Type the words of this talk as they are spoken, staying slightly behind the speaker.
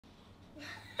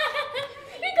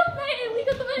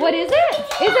at the video. What is it?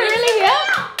 Is it really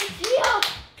here? Yeah.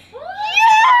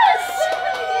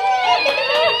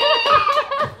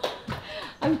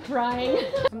 I'm crying.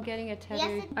 I'm getting a tattoo.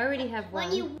 Yes, I already have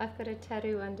one. you- I've got a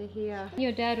tattoo under here.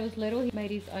 Your dad was little. He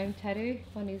made his own tattoo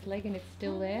on his leg and it's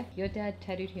still there. Your dad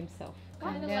tattooed himself.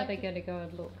 And Kinda now like they're going to go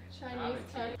and look. Chinese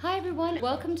tattoo. Hi everyone,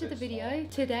 welcome to the video.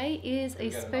 Today is a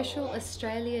special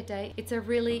Australia Day. It's a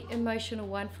really emotional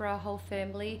one for our whole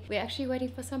family. We're actually waiting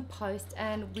for some post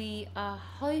and we are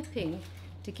hoping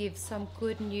to give some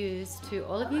good news to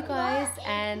all of you guys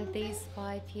and these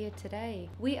 5 here today.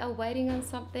 We are waiting on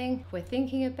something. We're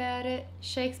thinking about it.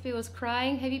 Shakespeare was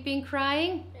crying. Have you been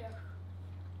crying? Yeah.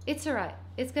 It's all right.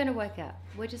 It's going to work out.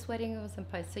 We're just waiting on some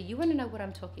posts. So you want to know what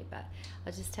I'm talking about.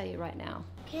 I'll just tell you right now.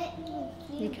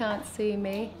 You can't see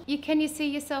me. Can you see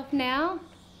yourself now?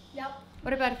 Yep.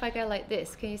 What about if I go like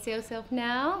this? Can you see yourself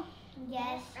now?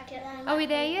 Yes. Are we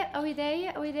there yet? Are we there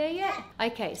yet? Are we there yet?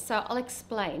 Okay, so I'll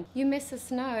explain. You miss the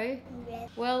snow. Yes.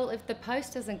 Well, if the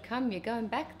post doesn't come, you're going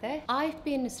back there. I've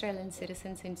been an Australian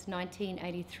citizen since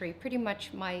 1983, pretty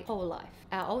much my whole life.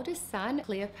 Our oldest son,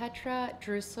 Cleopatra,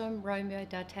 Jerusalem, Romeo,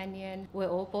 D'Artagnan, were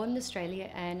all born in Australia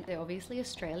and they're obviously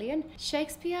Australian.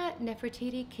 Shakespeare,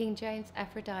 Nefertiti, King James,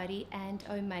 Aphrodite and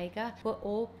Omega were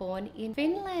all born in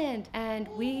Finland. And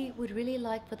we would really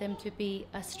like for them to be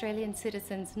Australian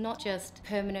citizens, not just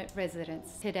permanent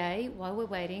residents. Today, while we're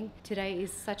waiting, today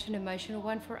is such an emotional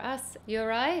one for us. You all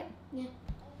right? Yeah.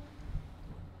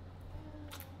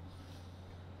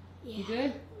 You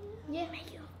good? Yeah.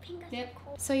 Make your fingers. Yep.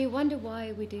 So you wonder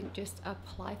why we didn't just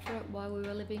apply for it while we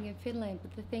were living in Finland.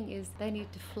 But the thing is, they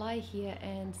need to fly here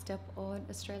and step on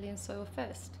Australian soil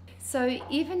first. So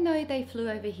even though they flew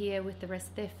over here with the rest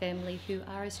of their family who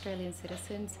are Australian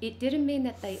citizens, it didn't mean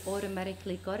that they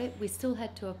automatically got it. We still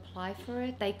had to apply for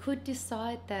it. They could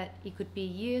decide that it could be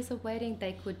years of waiting.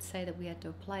 They could say that we had to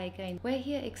apply again. We're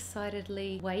here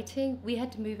excitedly waiting. We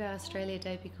had to move our Australia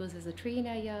Day because there's a tree in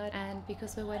our yard and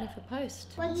because we're waiting for post.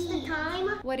 What's the time?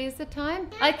 What is the time?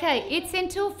 Okay, it's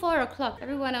until 4 o'clock.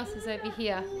 Everyone else is over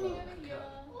here.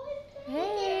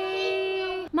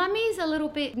 Hey! Mummy's a little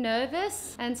bit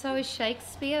nervous and so is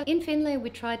Shakespeare. In Finland, we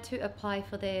tried to apply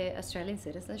for their Australian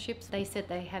citizenships. They said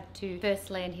they have to first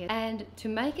land here. And to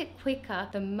make it quicker,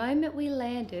 the moment we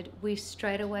landed, we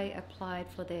straight away applied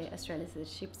for their Australian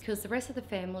citizenships because the rest of the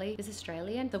family is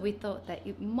Australian. So we thought that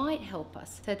it might help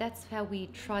us. So that's how we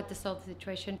tried to solve the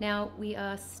situation. Now we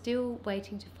are still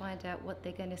waiting to find out what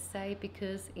they're going to say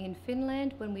because in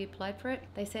Finland, when we applied for it,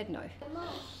 they said no.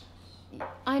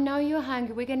 I know you're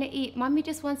hungry. We're going to eat. Mummy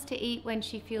just wants to eat when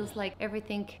she feels like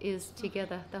everything is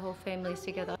together. The whole family is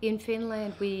together. In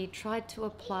Finland, we tried to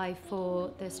apply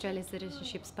for the Australian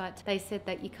citizenships, but they said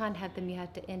that you can't have them. You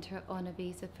have to enter on a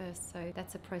visa first. So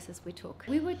that's a process we took.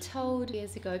 We were told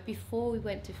years ago, before we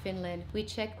went to Finland, we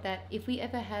checked that if we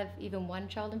ever have even one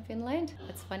child in Finland,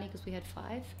 that's funny because we had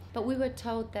 5, but we were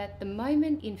told that the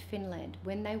moment in Finland,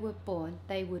 when they were born,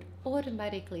 they would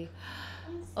automatically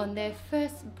on their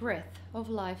first breath of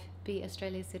life be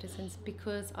Australian citizens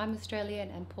because I'm Australian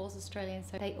and Paul's Australian,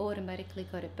 so they automatically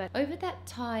got it. But over that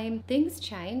time things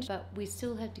changed, but we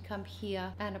still had to come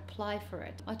here and apply for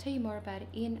it. I'll tell you more about it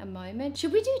in a moment.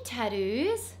 Should we do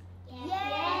tattoos?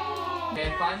 Yeah.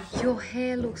 Your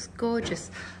hair looks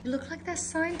gorgeous. You look like that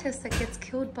scientist that gets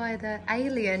killed by the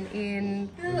alien in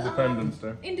Independence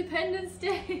Day. Independence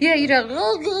Day. yeah, you don't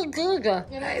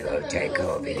I will take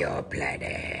over your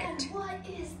planet. What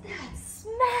is that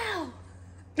smell?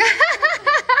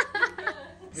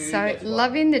 So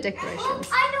loving the decorations.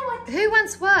 I know what. Who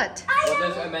wants what? What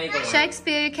does Omega want?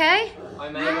 Shakespeare, okay?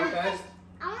 Omega first?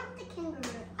 I want the kangaroo.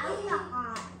 I want the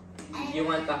heart. You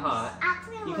want the heart?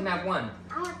 Actually, I You can have one.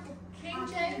 I want the King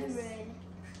James. kangaroo.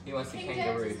 He wants the King James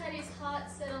kangaroo. has had his heart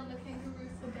set on the kangaroo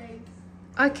for days.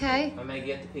 Okay. Omega,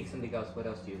 you have to pick something else. What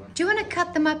else do you want? Do you want to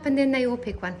cut them up and then they all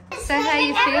pick one? So how are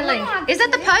you feeling? Is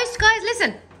that the post, guys?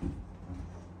 Listen.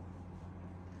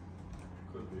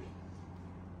 Could be.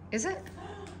 Is it?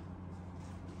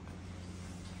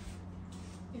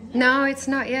 No, it's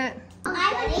not yet. I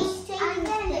want the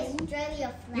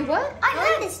Australia flag. You what? I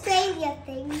want the Australia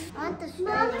thing. I want the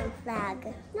Australian flag.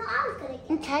 No, I was gonna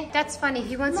get. Okay, that's funny.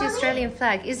 He wants the Australian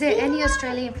flag. Is there any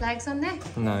Australian flags on there?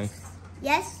 No.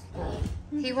 Yes.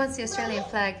 He wants the Australian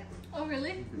flag. Oh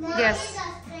really? No, Yes. there's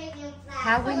the Australian flag.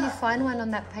 How will you find one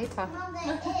on that paper? No,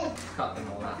 there is. Cut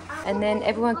them all up. And then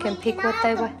everyone can pick what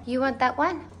they want. You want that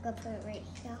one? Gonna put it right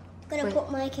here. Gonna Wait.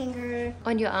 put my kangaroo.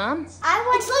 On your arms? I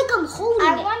want. It's like I'm holding it.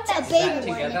 I want that Is that big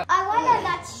one. together? I want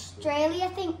that Australia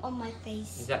thing on my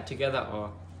face. Is that together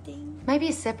or? Maybe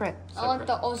it's separate. I want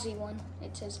the Aussie one.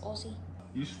 It says Aussie.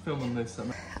 You should film on this.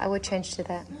 I would change to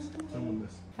that. Film on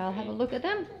this. I'll have a look at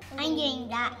them. I'm getting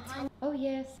that. Oh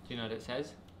yes. Do you know what it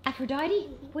says? Aphrodite?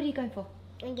 What are you going for?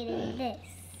 I'm getting this.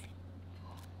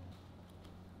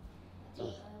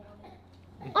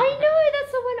 I know,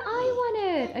 that's the one I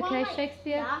wanted. Okay,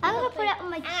 Shakespeare. I'm gonna put it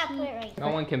on my cheek. No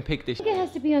one can pick this. I think it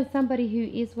has to be on somebody who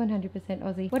is 100%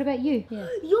 Aussie. What about you? Yeah.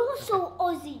 You're so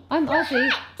Aussie. I'm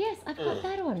Aussie. Yes, I've got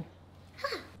that on.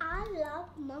 I love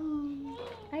Mum.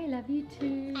 I love you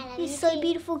too. He's so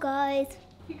beautiful, guys.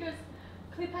 He goes,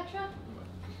 Cleopatra,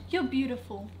 you're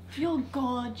beautiful. You're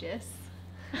gorgeous.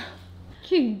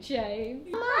 King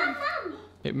James. Mum.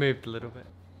 It moved a little bit.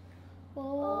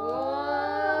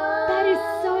 That is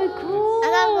so cool. I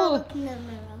gotta go look in the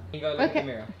mirror. You go look Okay. in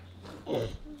the mirror.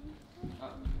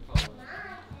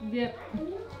 Yep.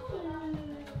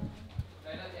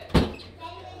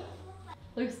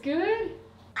 Looks good.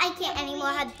 I can't anymore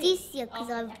have this year because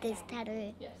of this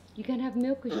tattoo. You can have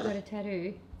milk because you got a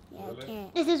tattoo. Yeah, I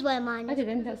can't. This is where mine is. Okay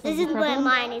then, that's This not is a where problem.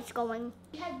 mine is going.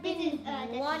 This is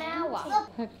 1 hour.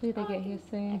 Hopefully they get here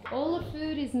soon. All the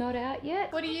food is not out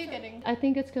yet. What are you getting? I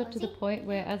think it's got to the point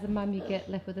where as a mum you get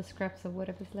left with the scraps of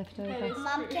whatever's left over.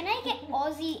 Mum, can I get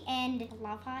Aussie and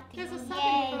love heart? There's a Yay.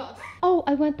 Southern Cross. Oh,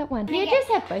 I want that one. Yeah, just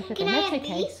have both of Can them. I That's have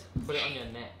okay. these? Put it on your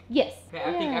neck. Yes. Okay,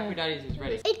 I think Aphrodite's is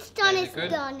ready. It's done, Is it it's good?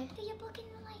 done. You're blocking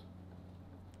the light.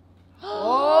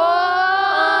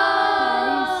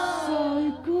 That is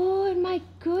so good. My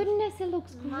goodness, it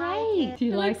looks great. Do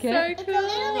you like it? It's a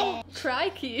little bit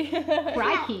Crikey.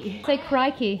 Crikey. Say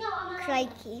crikey.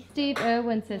 crikey. Steve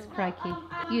Irwin says crikey.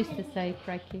 Used to say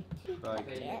crikey.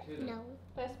 No.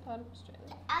 Best part of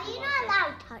Australia. Are you not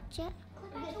allowed to touch it?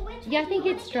 Yeah, I think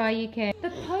it's dry, you can. The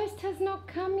post has not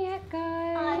come yet,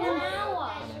 guys.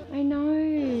 I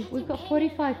know. We've got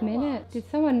 45 minutes. Did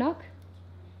someone knock?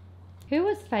 Who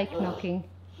was fake knocking?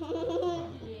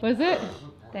 Was it?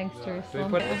 Thanks,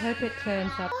 Jerusalem. I hope it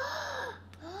turns up.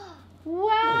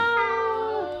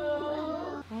 Wow!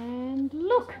 And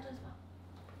look!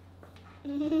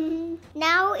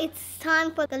 Now it's time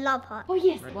for the love heart. Oh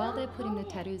yes! While they're putting the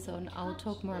tattoos on, I'll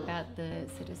talk more about the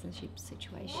citizenship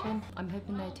situation. I'm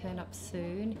hoping they turn up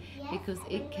soon because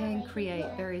it can create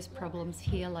various problems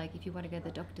here, like if you want to go to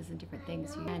the doctors and different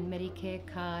things, and Medicare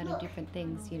card and different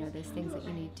things, you know, there's things that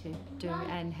you need to do,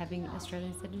 and having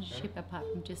Australian citizenship apart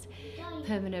from just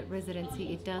permanent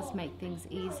residency, it does make things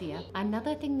easier.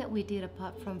 Another thing that we did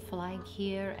apart from flying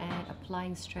here and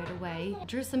applying straight away,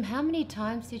 Jerusalem, how many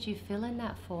times did you fill in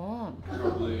that form?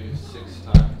 Probably 6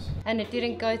 times. And it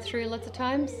didn't go through lots of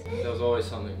times? There was always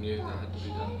something new that had to be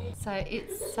done. So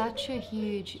it's such a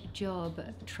huge job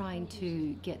trying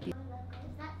to get the...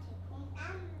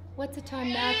 What's the time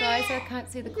now, guys? I can't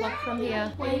see the clock from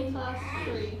here.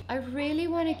 3:20. I really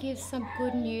want to give some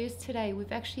good news today.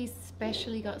 We've actually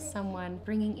specially got someone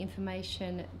bringing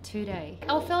information today.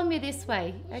 I'll film you this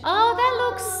way. Oh, that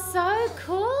looks so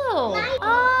cool.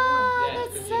 Oh,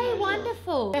 that's so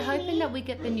wonderful. We're hoping that we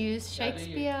get the news.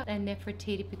 Shakespeare and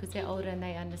Nefertiti, because they're older and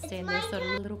they understand, they're sort of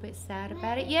a little bit sad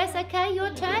about it. Yes, okay,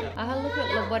 your turn. I'll look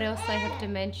at what else I have to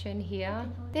mention here.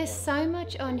 There's so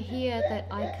much on here that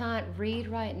I can't read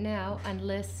right now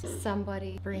unless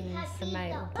somebody brings the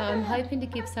mail. So I'm hoping to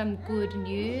give some good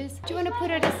news. Do you want to put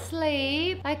her to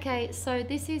sleep? Okay, so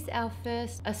this is our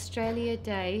first Australia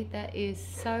Day. That is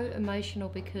so emotional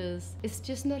because it's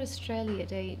just not Australia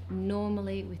Day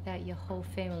normally without your whole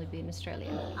family being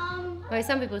Australian. Well,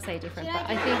 some people say different, but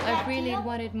I think I really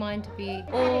wanted mine to be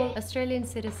all Australian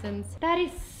citizens. That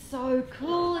is so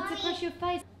cool. It's across your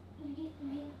face.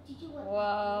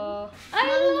 Wow.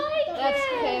 I like That's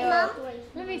it. chaos.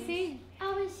 Let me see.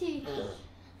 I will see.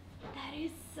 That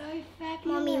is so fabulous.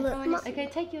 Mommy, look. Okay,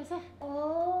 take yours off.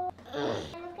 Oh.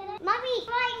 Mommy,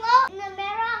 look in the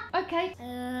mirror. Okay.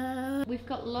 We've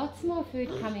got lots more food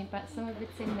coming, but some of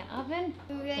it's in the oven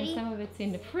and Ready? some of it's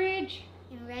in the fridge.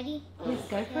 You ready? Let's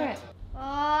go for it.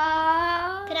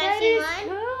 Oh. Can I That see is mine?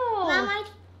 cool. Mom, I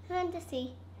want to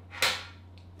see.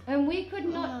 And we could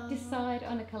not decide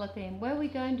on a colour theme. Were we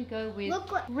going to go with Look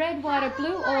what- red, white or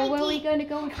blue, or were we going to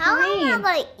go with How am I green?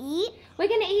 going to eat? We're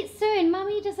going to eat soon.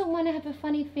 Mummy doesn't want to have a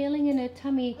funny feeling in her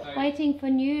tummy waiting for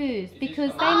news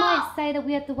because they might say that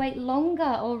we have to wait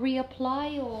longer or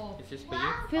reapply or Is this for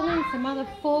you? fill in some other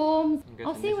forms. I'm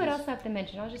I'll guessing see what this else I have to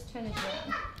mention. I'll just turn this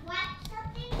around. What?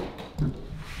 Something?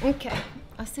 Okay,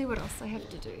 I'll see what else I have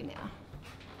to do now.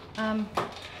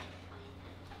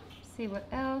 See what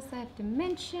else I have to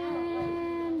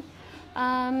mention.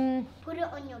 Put it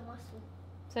on your muscle.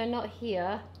 So not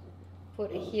here.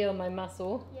 Put it here on my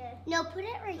muscle. Yeah. No, put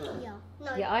it right here.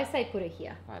 No. Yeah, I say put it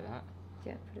here. Like that.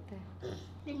 Yeah, put it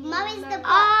there. Mommy's the boss.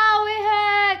 Oh, it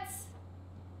hurts!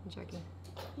 I'm joking.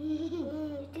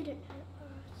 You didn't.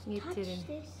 You Touch didn't.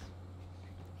 this.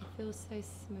 It feels so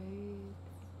smooth.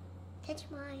 Touch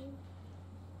mine.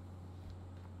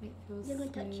 It feels You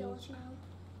can smooth. touch yours now.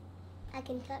 I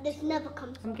can touch. This never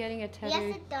comes I'm off. getting a tattoo.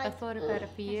 Yes, it does. I thought about it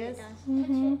for years. Yes, it does.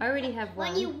 Mm-hmm. I already have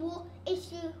one. When you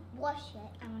if you wash it,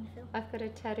 I want to feel. I've got a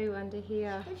tattoo under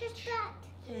here. It's just that.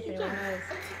 If anyone knows.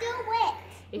 It's still wet.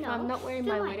 If No, I'm not wearing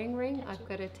still my wet. wedding ring, I've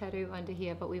got a tattoo under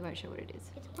here, but we won't show what it is.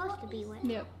 It's supposed to be wet.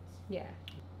 Yep. Yeah.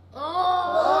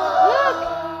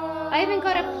 Oh! I even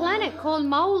got a planet called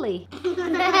Moley.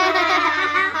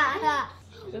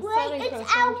 Wait,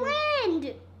 it's our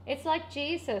wind. It's like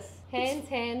Jesus.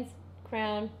 Hands,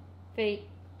 crown, feet.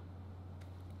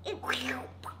 Where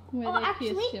Oh, they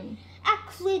actually- pierced him.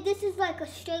 Actually, this is like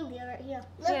Australia right here.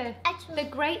 Look, Yeah. actually. The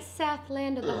great south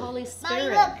land of the Holy Mommy,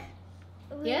 Spirit. look.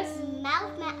 Yes?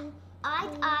 Mouth,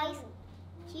 eyes,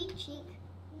 cheek,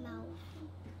 mouth.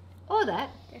 Or that.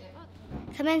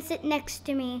 Come and sit next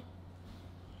to me.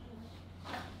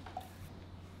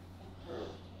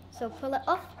 So pull it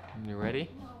off. You ready?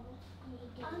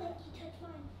 I'll let you touch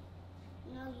mine.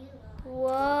 No, you.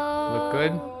 Whoa. Look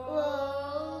good?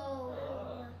 Whoa.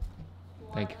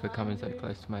 Thank you for coming so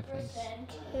close to my face.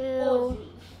 Ew.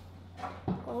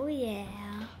 Oh yeah.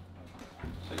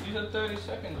 So you had 30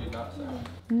 seconds, you nutsack.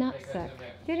 Nutsack.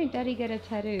 Didn't Daddy get a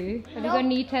tattoo? Have you got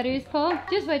any tattoos, Paul?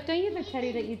 Just wait, don't you have a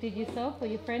tattoo that you did yourself or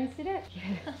your friends did it?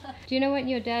 Yeah. Do you know when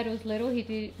your dad was little,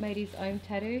 he made his own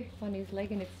tattoo on his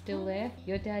leg and it's still there?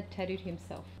 Your dad tattooed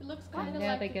himself. It looks And kind of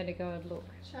now like they're a going to go and look.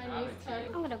 Chinese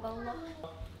tattoo. I'm gonna go look.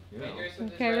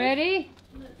 Okay, ready?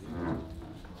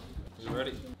 You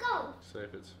ready? Go. See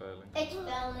if it's failing. It's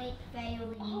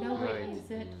failing. No, Right. wait,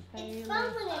 is it? It's Failing?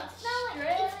 failing.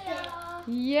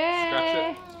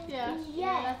 Yeah! Yeah.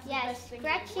 Yes. Scratching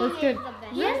That's is good. the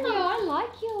best. Yes, no, I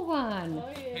like your one. Oh,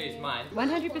 yeah. Here's mine.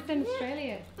 100%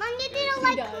 Australia. Mom, you didn't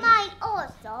like mine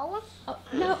also. Oh,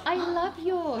 no, I love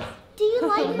yours. Do you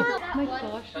like mine? My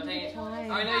gosh, I'm I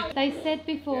tired. know. They said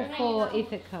before 4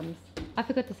 if it comes. I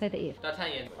forgot to say the if.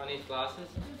 D'Artagnan, I need glasses.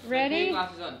 Ready? Put your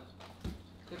glasses on.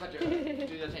 Do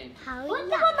D'Artagnan. How Put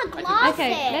them on the glasses.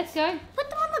 Okay, let's go. Put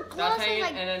them on the glasses D'Artagnan,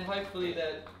 like. and then hopefully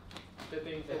the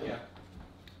things that yeah.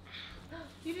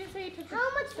 You didn't say you took the How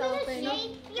much minutes selfie.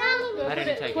 shape? I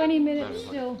didn't take 20 it. minutes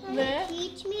still. There.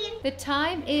 Teach me. The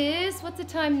time is, what's the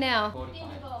time now?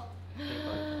 45.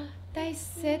 They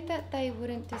said that they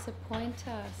wouldn't disappoint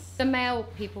us. The mail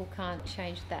people can't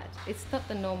change that. It's not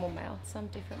the normal mail, it's some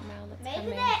different mail that's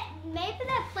coming. Maybe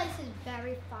that place is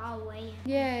very far away.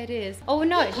 Yeah, it is. Oh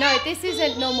no, no, this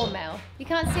isn't normal mail. You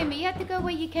can't see me. You have to go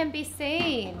where you can be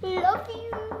seen. Love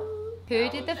you. Who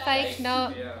did the fake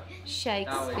note? Yeah.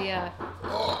 Shakespeare.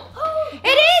 It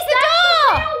is the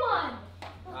door!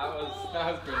 That was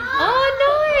pretty good.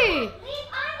 Oh no!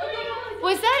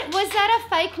 Was that a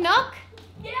fake knock?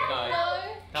 No.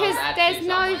 Because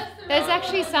there's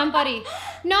actually somebody.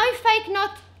 No fake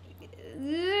knock.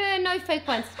 No fake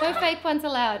ones. No fake ones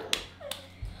allowed.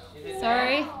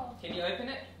 Sorry. Can you open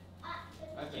it?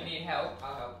 If you need help,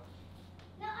 I'll help.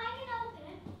 No, I can open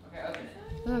it. Okay, open it.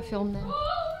 Oh, film them.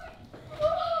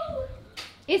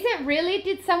 Is it really?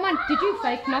 Did you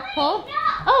fake knock, Paul?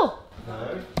 Oh!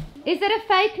 No. Is it a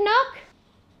fake knock?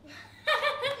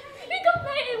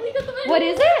 We got the mail. What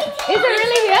is it? Is it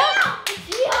really here?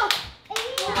 Yeah.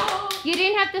 You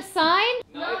didn't have to sign?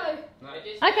 No. No,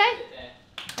 just Okay. sit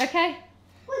there. Okay.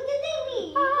 What did they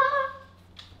mean?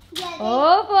 Yeah,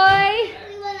 Oh boy.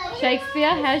 we were like, Shakespeare,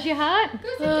 how's your heart?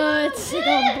 it's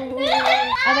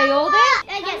Are they all there?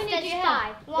 Yes, there's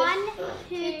 5. 1,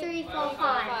 2, 3, 4,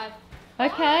 5.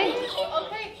 Okay.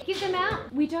 Okay. Give them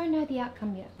out. We don't know the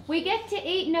outcome yet. We get to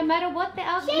eat no matter what the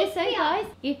outcome. Listen, guys,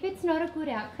 if it's not a good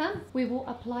outcome, we will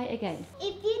apply again.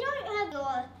 If you don't have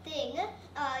your thing, you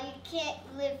can't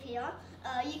live here,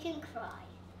 you can cry.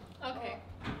 Okay.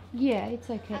 Yeah, it's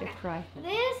okay to cry.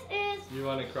 This is You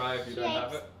want to cry if you don't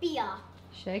have it? Shakespeare.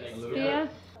 Shakespeare.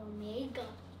 Omega.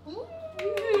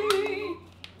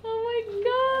 Oh my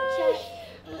gosh.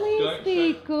 Please Don't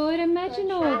be show- good.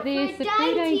 Imagine all this. The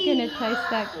food ain't gonna taste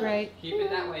that great. Keep it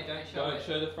that way, don't show Don't it.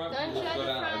 show the front. Don't It's show got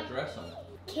the a front. dress on it.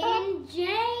 King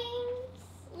James.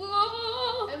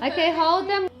 Whoa. Okay, hold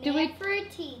them. Do we?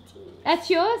 Nefertiti. That's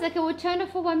yours. Okay, we'll turn it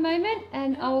for one moment,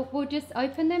 and we'll just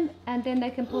open them, and then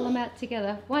they can pull them out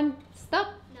together. One, stop.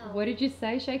 No. What did you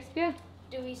say, Shakespeare?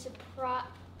 Do we surprise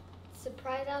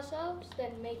ourselves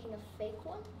then making a fake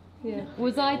one? Yeah.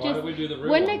 Was I Why just do we do the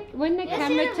real when one? when the Let's camera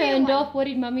do the real turned one. off? What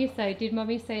did Mummy say? Did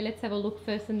Mummy say let's have a look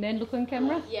first and then look on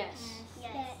camera? Yes.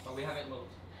 Yes. But we haven't looked.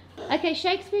 Okay,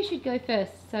 Shakespeare should go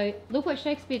first. So look what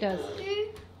Shakespeare does.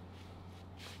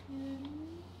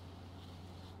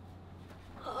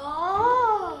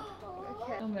 Oh.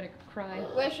 I'm gonna cry.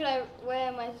 Where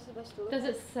am I supposed to look? Does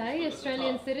it say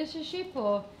Australian citizenship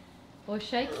or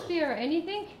Shakespeare or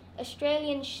anything?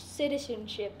 Australian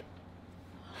citizenship.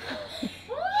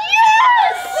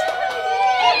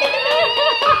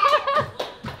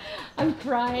 I'm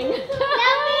crying. No, me.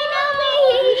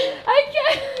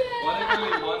 Okay. What if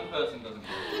only one person doesn't get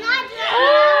Can it?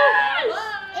 I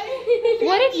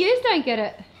What if you don't get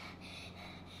it?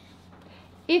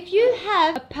 If you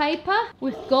have a paper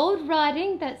with gold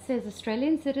writing that says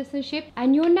Australian citizenship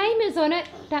and your name is on it,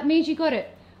 that means you got it.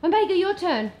 Omega, your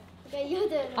turn. Okay, you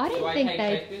do. I Do don't I think take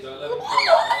they this? Don't let them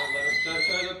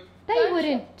show them. they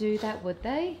wouldn't do that, would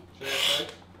they?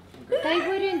 They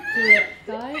wouldn't do it,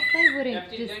 guys. They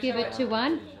wouldn't just give it to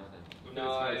one.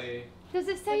 No. Does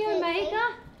it say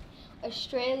Omega?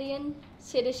 Australian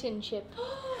citizenship.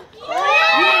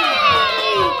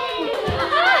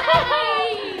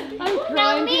 I'm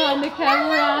crying behind the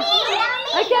camera.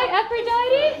 Okay,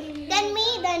 Aphrodite. Then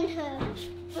me, then her.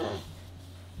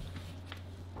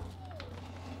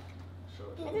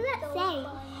 What does that say?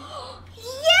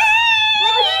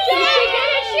 Did she get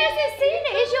it? She hasn't seen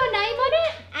it. Is your name on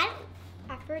it?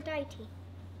 Aphrodite.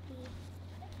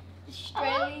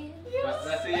 Australian.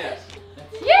 That's a yes.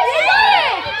 Yes, you got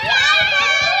it!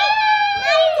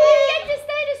 You get to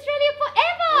stay in Australia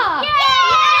forever!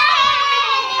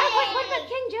 Oh, wait, what about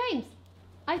King James?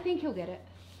 I think he'll get it.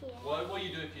 What will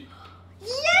you do if you...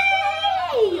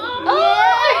 Yay!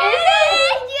 Oh, is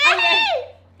it?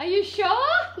 Yes! Are you sure?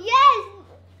 Yes!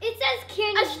 It says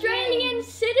Australian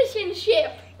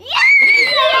citizenship. Yes!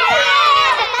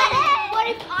 What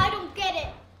if I don't get it?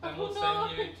 And we'll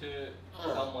send you to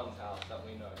someone's house that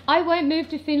we know. I won't move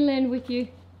to Finland with you.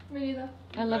 Me neither.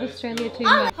 I love Okay, Australia cool. too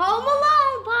much. Home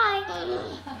alone, bye.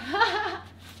 I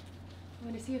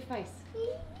want to see your face.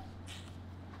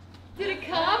 Did it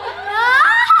come?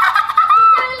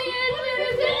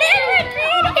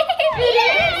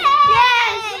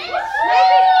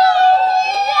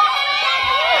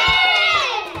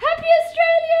 Happy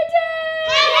Australia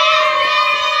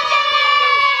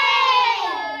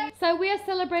Day! So we are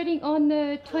celebrating on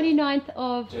the 29th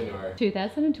of January.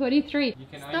 2023. You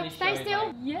can only Stay show, still.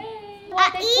 like, Yay!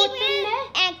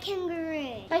 And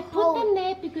kangaroo. They put them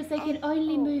there because they can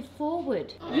only move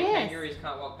forward. Yes. Kangaroos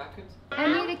can't walk backwards.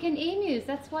 And neither can emus.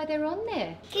 That's why they're on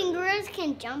there. Kangaroos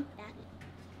can jump that.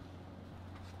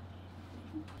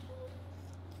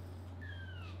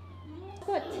 I've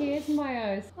got tears in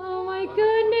my eyes. Oh my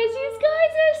goodness, you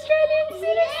guys are Australian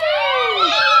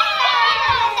citizens!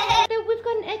 But we've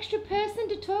got an extra person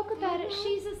to talk about it.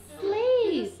 She's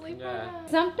asleep. Yeah.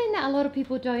 Something that a lot of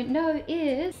people don't know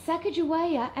is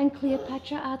Sacagawea and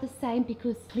Cleopatra are the same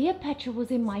because Cleopatra was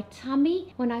in my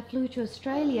tummy when I flew to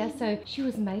Australia. So she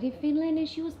was made in Finland and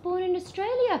she was born in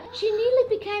Australia. She nearly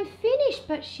became Finnish,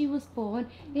 but she was born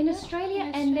in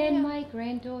Australia. And then my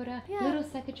granddaughter, little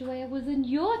Sacagawea, was in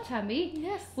your tummy.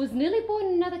 Yes. Was nearly born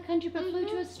in another country but flew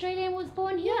to Australia and was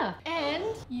born here. And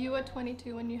you were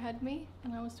 22 when you had me,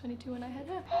 and I was 22 when I had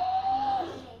her.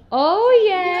 Oh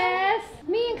yes!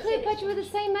 Me and Cleopatra were the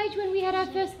same age when we had our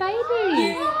first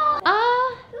baby.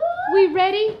 Are we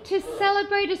ready to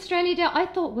celebrate Australia Day? I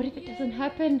thought, what if it doesn't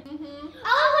happen?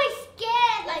 I was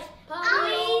scared.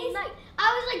 I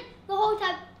was like the whole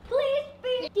time, please.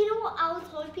 Do you know what I was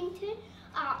hoping to?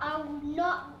 I would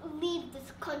not leave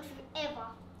this country ever.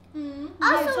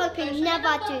 I was hoping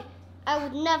never to. I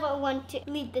would never want to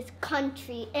leave this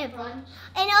country ever.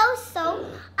 And also,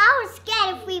 I was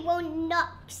scared if we will not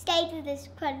stay to this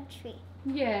country.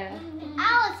 Yeah.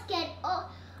 I was scared. Oh,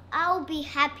 I'll be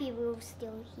happy we're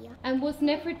still here. And was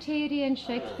Nefertiti and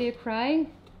Shakespeare crying?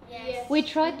 Yes. We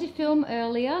tried to film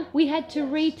earlier. We had to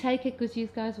retake it because you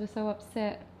guys were so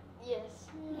upset. Yes.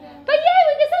 But yay,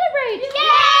 we can celebrate!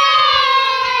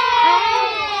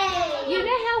 You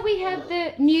know how we have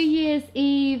the New Year's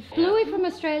Eve Bluey from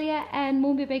Australia and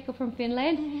Mumbibeko from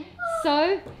Finland?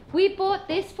 So we bought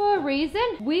this for a reason.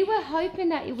 We were hoping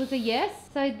that it was a yes.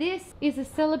 So this is a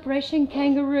celebration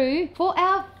kangaroo for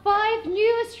our 5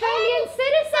 new Australian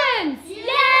citizens!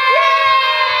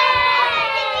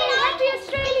 Happy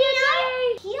Australia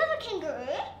Day! He has a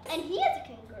kangaroo, and he has a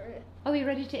kangaroo. Are we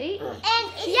ready to eat?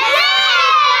 And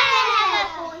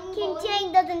King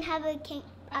Jane doesn't have a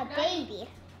baby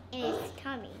in his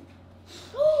tummy.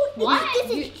 What?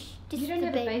 This You is don't the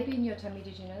have a baby in your tummy,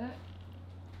 did you know that?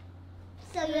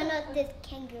 So you're not this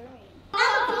kangaroo.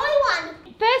 I'm a boy one.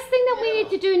 First thing that we need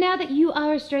to do now that you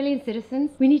are Australian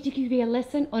citizens, we need to give you a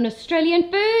lesson on Australian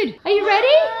food. Are you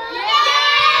ready?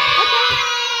 Okay.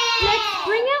 Let's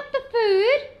bring out the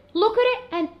food, look at it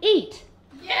and eat.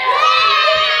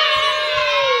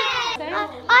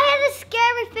 I had a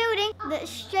scary feeling that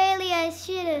Australia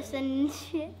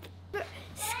citizenship.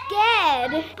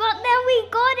 Scared, but then we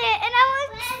got it and I was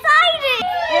excited.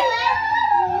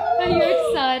 Are you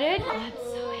excited? I'm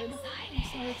so excited.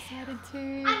 So excited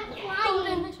too. I'm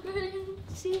crying.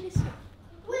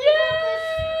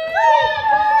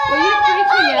 Were you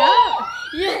freaking out?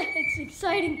 Yeah, it's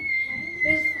exciting.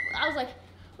 I was like,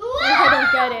 I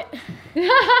don't get it.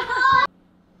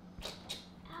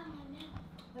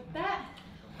 Like that.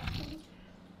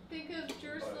 Think of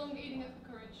Jerusalem eating up the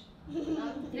courage.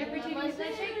 Nefertiti, let's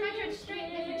shake 100 straight,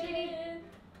 Nefertiti.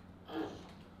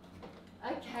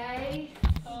 Okay.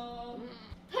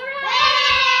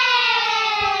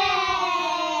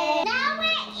 Hooray! Now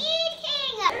we're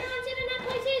eating. Everyone sit in their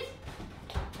places.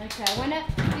 Okay, I wanna,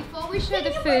 before we show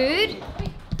the food,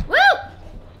 woo!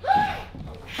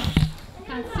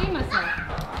 Can't see myself.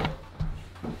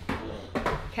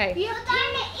 Okay. We're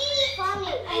gonna eat.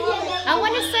 I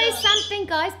want to say something,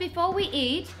 guys, before we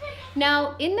eat.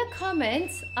 Now, in the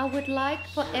comments, I would like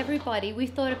for everybody,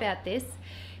 we've thought about this,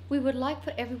 we would like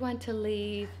for everyone to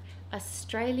leave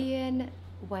Australian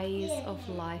ways of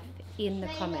life in the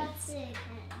comments.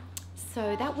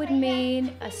 So that would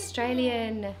mean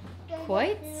Australian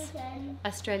quotes,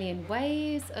 Australian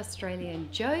ways, Australian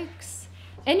jokes,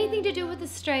 anything to do with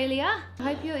Australia. I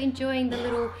hope you're enjoying the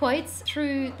little quotes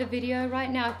through the video right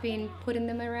now. I've been putting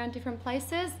them around different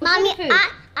places. Mommy, Food.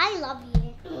 I love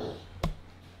you.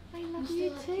 I love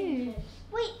you too.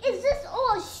 Wait, is this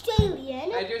all Australian?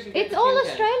 It's all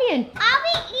Australian. Are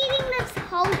we eating this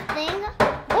whole thing?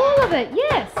 All of it,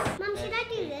 yes. Mom, should I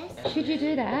do this? Should you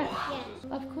do that? Yes.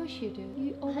 Of course you do.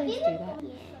 You always do that.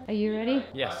 Are you ready?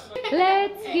 Yes.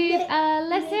 Let's give a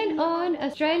lesson on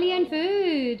Australian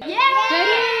food. Ready?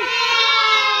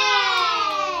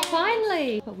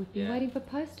 Finally! But we've been waiting for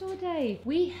post all day.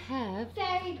 We have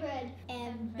Fairy bread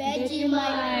and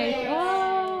Vegemite.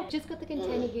 Oh, just got the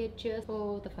container here just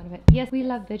for the fun of it. Yes, we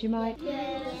love Vegemite.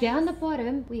 Yes. Down the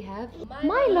bottom, we have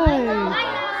Milo.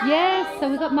 Yes, so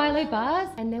we got Milo bars,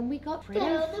 and then we got bread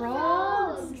and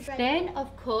frogs. Then,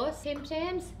 of course, Tim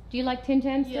Tams. Do you like Tim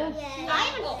Tams still?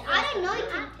 I don't know Tim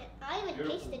Tams. I haven't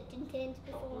tasted Tim Tams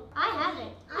before. I haven't.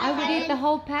 I would eat the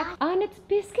whole pack. And it's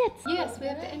biscuits. Yes, we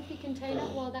have the empty container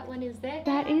while that one is there.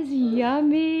 That is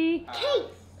yummy.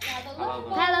 Cakes.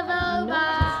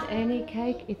 Not just any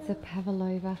cake, it's a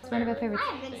pavlova. It's one of our favorites.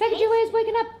 Secretary is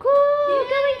waking up. Cool,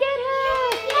 go and get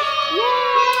her.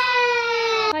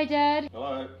 Yay! Hi, Dad.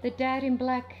 Hello. The dad in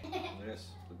black. Yes,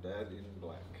 the dad in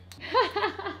black.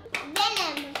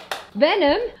 Venom.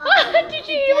 Venom? Oh, did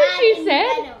you hear what she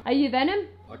said? Venom. Are you Venom?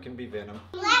 I can be Venom.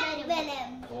 Black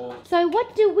venom. Or So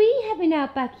what do we have in our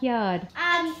backyard?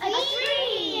 A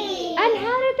tree. And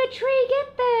how did the tree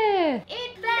get there?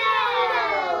 It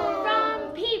fell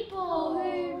From people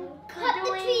who cut the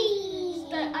tree.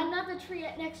 another tree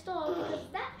next door because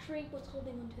that tree was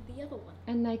holding onto the other one.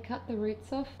 And they cut the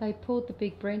roots off. They pulled the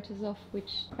big branches off,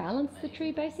 which balanced the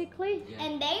tree basically.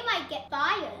 And they might get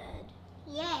fired.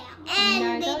 Yeah. No,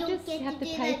 And they'll they don't just get have to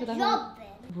to do pay the for the job then.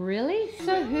 Really?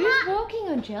 So who's walking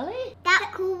on jelly?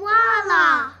 That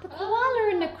koala. The koala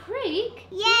in the creek?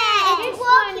 Yeah, This it's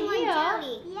walking one on here,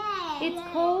 jelly. Yeah. It's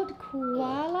called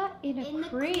koala in a In the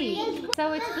creek. creek.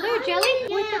 So it's blue jelly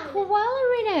with the Yeah. koala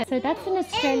in it. So that's an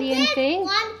Australian and this thing.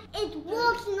 one is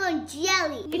walking on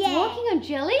jelly. It's walking on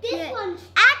jelly? This one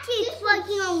actually is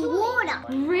walking on water.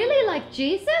 Really, like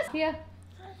Jesus? Yeah.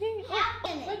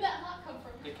 Where'd that heart come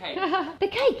from? The cake. The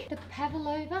cake. The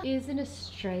pavlova is an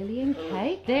Australian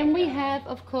cake. Then we have,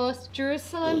 of course,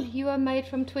 Jerusalem. You are made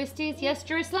from twisties. Yes,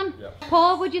 Jerusalem? Yep.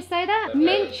 Paul, would you say that? Yep.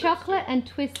 Mint chocolate and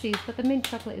twisties, but the mint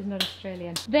chocolate is not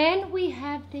Australian. Then we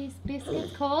have these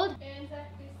biscuits called... Anzac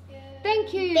biscuit.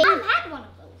 Thank you. I've had one of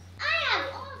those. I have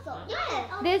also.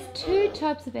 Yeah. There's two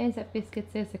types of Anzac biscuits.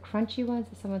 There's the crunchy ones,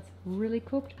 and someone's really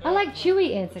cooked. I like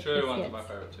chewy Anzac Chewy ones are my biscuits.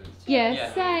 favourite too. Yeah,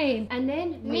 Yeah. same. And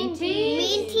then minties.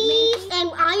 Minties,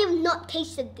 and I have not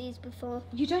tasted these before.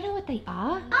 You don't know what they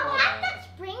are? I've had the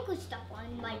sprinkle stuff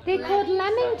on my They're called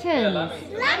lamingtons.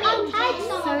 lemon.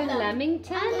 So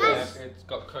lamingtons. Yeah, it's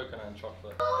got coconut and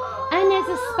chocolate. And there's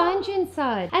a sponge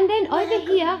inside. And then over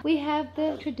here we have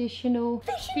the traditional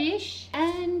fish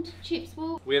and chips.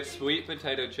 Well, We have sweet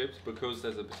potato chips because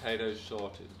there's a potato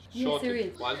shortage. Yes, there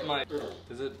is. Why is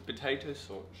there's a potato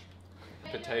shortage?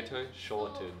 Potato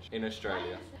shortage in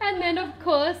Australia. and then of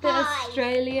course the Pie.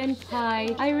 Australian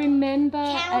pie. I remember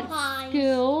Cow at pies.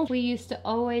 school we used to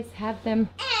always have them.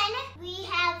 And we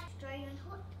have Australian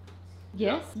hot.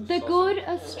 Yes, Yeah, the sausage. good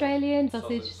Australian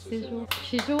sausage Sausage sizzle.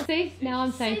 Shizzle. See, now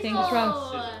I'm saying things wrong.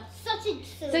 Sausage.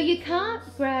 So you can't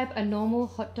grab a normal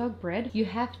hot dog bread. You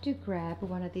have to grab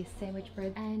one of these sandwich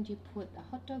breads and you put a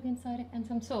hot dog inside it and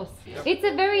some sauce. Yep. It's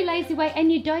a very lazy way,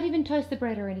 and you don't even toast the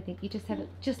bread or anything. You just have it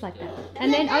just like that.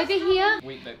 And then over here,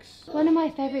 Wheat mix. one of my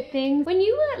favorite things. When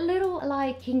you were little,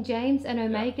 like King James and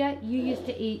Omega, you used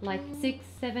to eat like 6,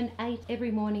 7, 8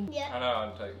 every morning. I Yeah. know,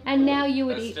 I'm taking. And now you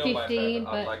would That's eat still my 15, favourite.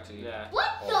 I'd but like to eat. Yeah. What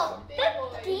all of the? them.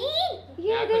 15?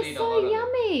 yeah, I could they're eat a so lot of them.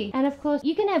 yummy. And of course,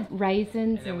 you can have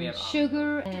raisins And then we and have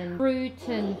sugar and fruit,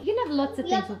 and you can have lots of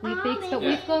We things have with Weet-Bix, but almonds.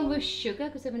 we've gone with sugar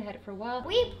because we haven't had it for a while.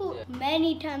 We put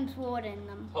many times water in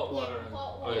them. Hot water and,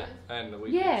 oh, yeah. And the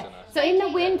wheat Yeah, bix are nice. so in the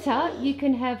winter, you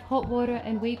can have hot water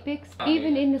and Weet-Bix. Oh,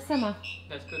 Even yeah. in the summer,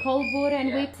 That's good. cold water and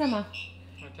Yeah. wheat summer.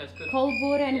 That's good. Cold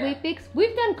water and Yeah. Weet-Bix.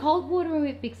 We've done cold water and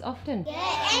Weet-Bix often.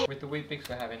 Yeah. With the wheat mix,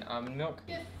 we're having almond milk.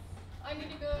 Yes. I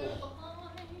need to go behind.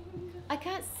 I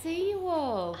can't see you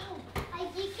all.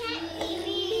 You can't see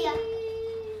me.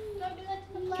 Don't do that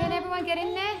to the flag. Can everyone get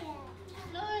in there?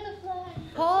 No, the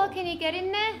flag. Paul, can you get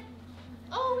in there?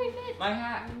 Oh, we fit. My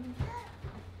hat.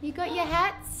 You got your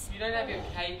hats? You don't have your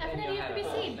cape I've and had your you hat to be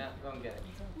on. seen. No, go and get it.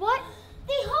 What?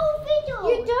 The whole video.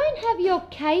 You don't have your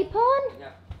cape on?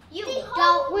 Yeah. You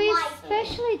We don't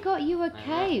specially got you a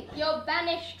cape. You're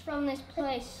banished from this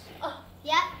place.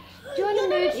 Yep. Do you want to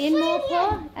move in more,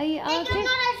 Paul? Are you They're okay?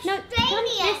 not No, Australian. come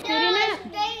this good They're in it.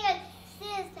 Australian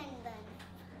citizen then.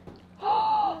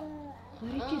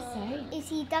 What did you say? If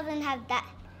he doesn't have that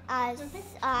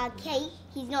cake,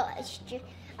 he's not a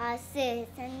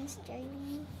citizen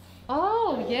Australian.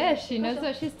 Oh, yeah, she knows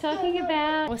what she's talking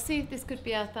about. We'll see if this could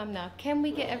be our thumbnail. Can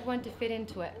we get everyone to fit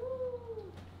into it?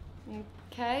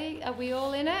 Okay, are we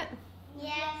all in it?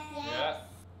 Yes. Yeah.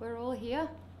 We're all here.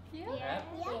 Yeah. Yeah.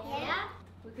 Yeah.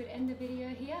 We could end the video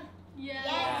here. Yeah.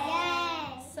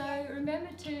 Yes. So remember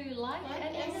to like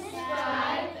and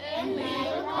subscribe and leave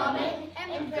a comment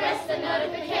and press the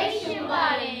notification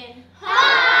button.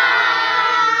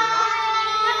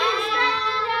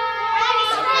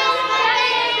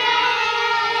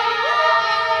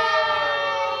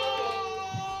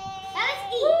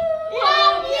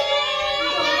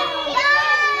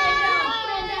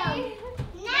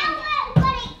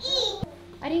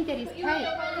 I didn't get his cake.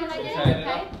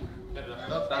 Okay.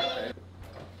 Not that cape.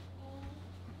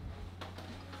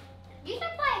 You should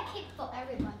buy a cake for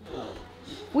everybody.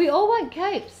 We all want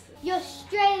capes. You're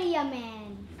Australia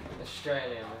man.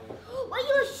 Australia, man. Why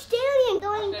you Australian?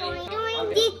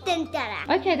 Doing decent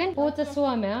dada. Okay then, what's a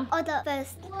swammer? Or the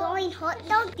first going hot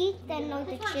dog, decent on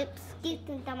the chips,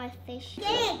 decent on my fish.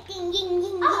 Yeah, ding ding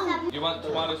ding ding. You want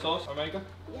tomato sauce, Omega?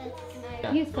 Yes.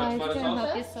 You guys tomato can sauce?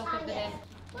 help yourself over there.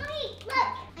 Wait, look,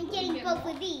 I'm getting both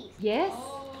of these. Yes?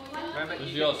 This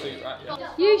is your seat, right?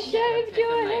 Yeah. You shaved your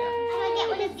Can I get hair.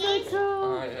 one of these? So cool.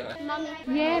 Oh, yeah.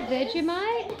 Mommy, Yeah,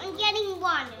 Vegemite. I'm getting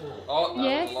one. Oh, that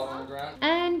Yes. was a lot on the ground.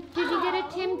 And did you get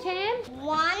a Tim Tam?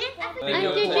 One.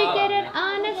 And did you get an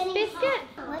honest biscuit?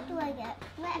 What do I get?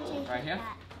 What actually Right here?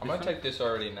 I'm gonna take this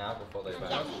already now before they burn.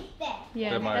 There. Yeah,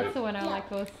 They're my- that's the one I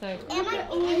like also. Am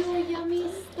I yummy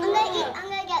stuff? I'm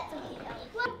gonna get some.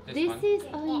 This one. is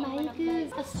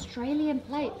Omega's Australian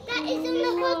plate. That isn't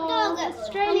the hot dog.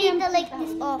 Australian. I need to lick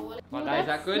this off. What day is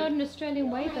that good? Not an Australian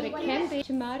way, but it can be.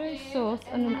 Tomato sauce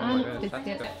on an honest That's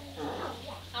biscuit. good.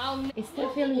 Instead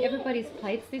of filling everybody's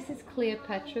plates, this is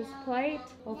Cleopatra's plate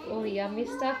of all the yummy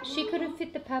stuff. She couldn't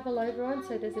fit the pavlova on,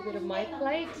 so there's a bit of my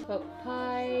plate. Got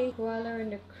pie, koala in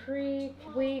the creek,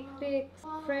 Weet-Bix,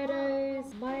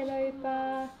 Freddos, Milo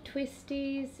bar,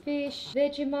 twisties, fish,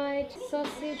 Vegemite,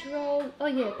 sausage roll. Oh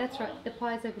yeah, that's right. The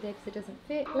pie's over there because it doesn't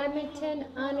fit. Lamington,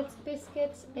 Arnott's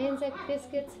biscuits, Anzac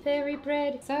biscuits, fairy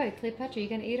bread. So Cleopatra, you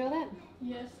gonna eat all that?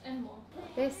 Yes, and more.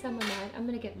 There's some of mine. I'm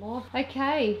gonna get more.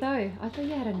 Okay, so I thought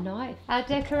you had a knife. Our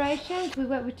decorations, we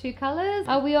went with 2 colours.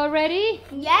 Are we all ready?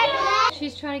 Yeah.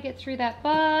 She's trying to get through that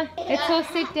bar. Let's all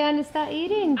sit down and start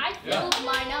eating. I filled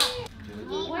mine up.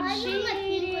 What's she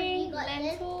eating?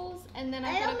 Lentils, and then I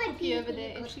I got have a my cookie over peanut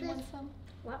there butter if she crackers. wants some.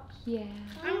 Yeah.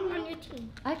 I'm on your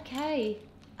team. Okay.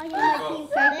 Are you liking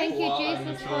So thank you,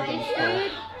 Jesus, for this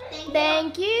food.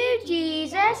 Thank you,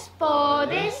 Jesus, for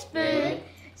this food.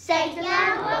 Thank you,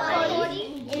 Lord.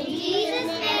 In Jesus'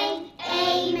 name,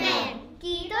 amen.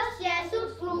 Kiitos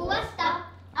Jeesus ruoasta.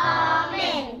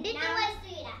 Amen.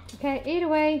 Okay, eat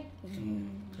away.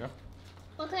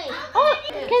 Okay. Oh,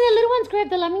 can the little ones grab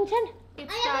the Lamington? I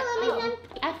have a lemon.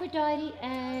 Aphrodite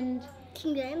and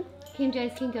King James. King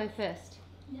James can go first.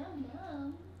 Yum,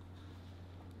 yum.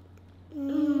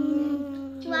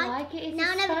 Do you like it? It's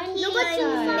Now a never sponge tea.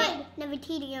 though. Never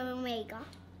tea to your Omega.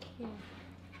 Yeah.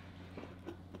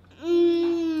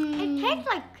 It tastes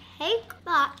like cake,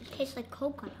 but it tastes like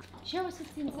coconut. Show us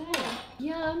what's inside.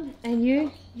 Yum. And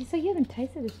you? You say you haven't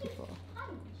tasted this before.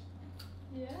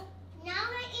 Yeah. Now I'm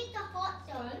gonna eat the hot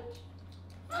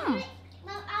sponge.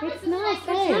 It's nice, It's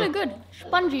eh? really good.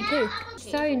 Spongy too.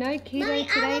 So no keto Mommy, I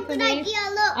today have a for good me. idea.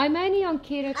 Look, I'm only on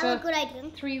keto I have a for good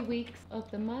idea. 3 weeks of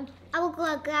the month. I will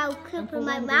go clip And for in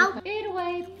my 1 mouth. week. Eat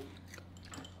away.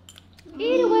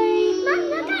 Eat away. Mom,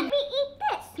 look at me eat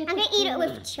this. Get I'm the gonna eat it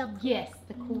koala. with chocolate. Yes,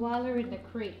 the koala in the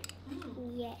creek.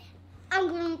 Yeah. I'm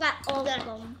gonna get all of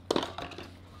them.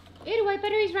 Eat away,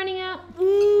 battery's running out.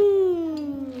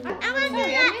 Mmm. I'm gonna do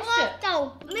Sorry, I that missed it.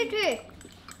 also. Me too.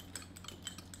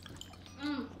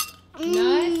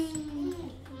 Nice.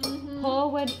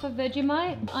 Paul went for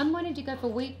Vegemite. I'm wanting to go for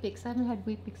Wheat Bix. I haven't had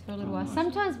Wheat Bix for a little while.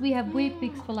 Sometimes we have Wheat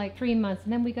Bix for like 3 months,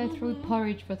 and then we go through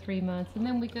porridge for 3 months, and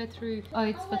then we go through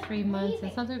oats for 3 months,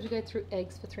 and sometimes we go through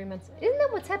eggs for 3 months. Isn't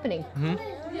that what's happening?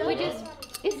 We just,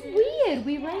 it's weird.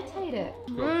 We rotate it.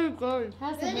 Really good.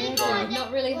 How's the weather?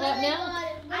 Not really hot now?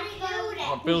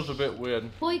 It feels a bit weird.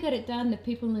 Before you got it done, the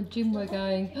people in the gym were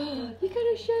going, oh, you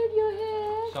gotta shave your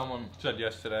hair. Someone said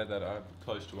yesterday that I'm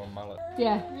close to a mullet.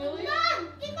 Yeah. Really? Mom,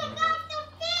 think about the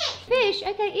fish. Fish?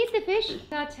 Okay, eat the fish.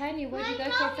 Now, Tanya, where'd you go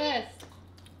for first?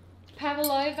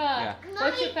 Pavlova. Yeah.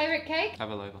 What's your favourite cake?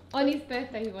 Pavlova. On his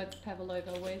birthday, he wants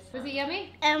Pavlova. Was it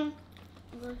yummy?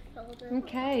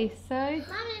 Okay, so Mommy,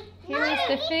 here is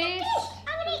the fish.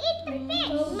 I'm gonna eat the fish.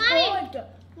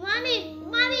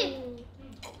 Mommy.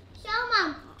 Show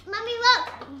Mom. Mommy, look.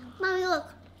 Mommy, look.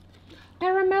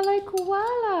 Caramello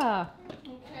koala.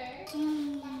 Okay.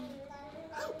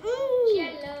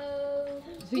 Jello.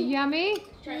 Is it yummy?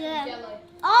 Yeah. Jello.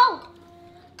 Oh,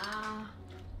 How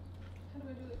do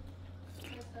I do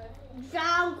it?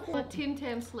 sound A Tim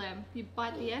Tam Slam. You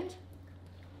bite the end.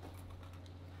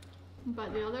 You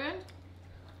bite the other end.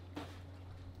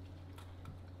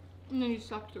 And then you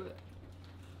suck through it.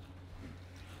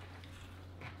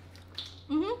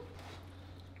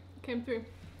 Came through.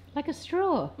 Like a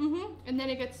straw. And then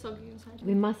it gets soggy inside.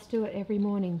 We must do it every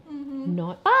morning.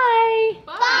 Not. Bye.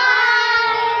 Bye.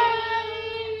 Bye.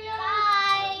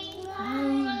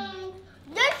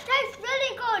 This tastes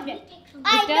really good. It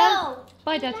I does? know.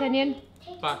 Bye, D'Artagnan.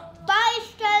 Bye. Bye,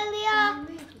 Australia.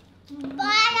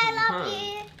 Bye, I love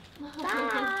you.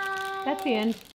 Bye. That's the end.